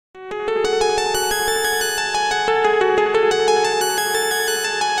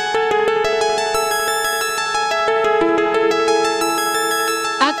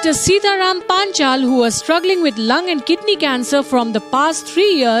Actor Sitaram Panchal, who was struggling with lung and kidney cancer from the past 3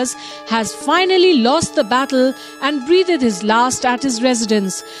 years, has finally lost the battle and breathed his last at his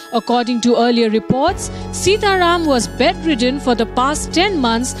residence. According to earlier reports, Sitaram was bedridden for the past 10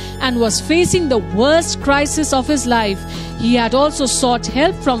 months and was facing the worst crisis of his life. He had also sought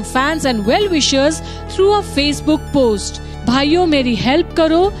help from fans and well-wishers through a Facebook post. भाइयों मेरी help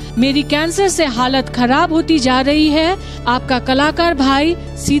करो, मेरी cancer से हालत खराब होती जा रही है. आपका कलाकार भाई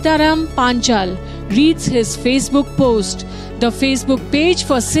Sitaram Panchal reads his Facebook post. The Facebook page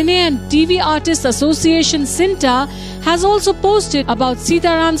for Cine and TV Artists Association Cinta has also posted about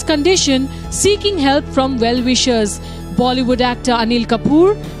Sitaram's condition, seeking help from well-wishers. Bollywood actor Anil Kapoor,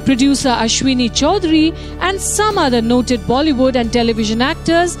 producer Ashwini Chaudhary and some other noted Bollywood and television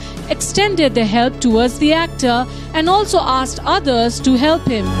actors extended their help towards the actor and also asked others to help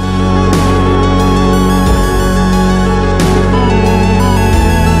him.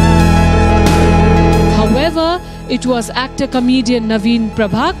 However, it was actor-comedian Naveen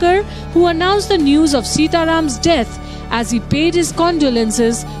Prabhakar who announced the news of Sitaram's death as he paid his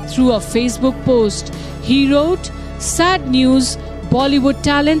condolences through a Facebook post. He wrote, "Sad news, Bollywood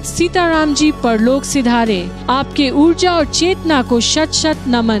talent Sitaram ji परलोक सिधारे. आपके ऊर्जा और चेतना को शत शत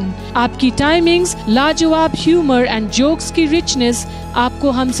नमन. आपकी timings, लाजवाब ह्यूमर एंड जोक्स की रिचनेस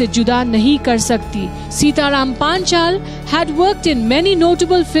आपको हमसे जुदा नहीं कर सकती." Sitaram Panchal had worked in many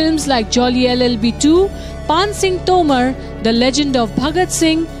notable films like Jolly LLB 2, Pan Singh Tomar, The Legend of Bhagat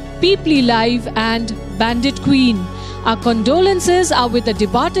Singh, Peeply Live and Bandit Queen. Our condolences are with the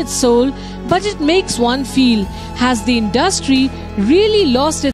departed soul, but it makes one feel, has the industry really lost its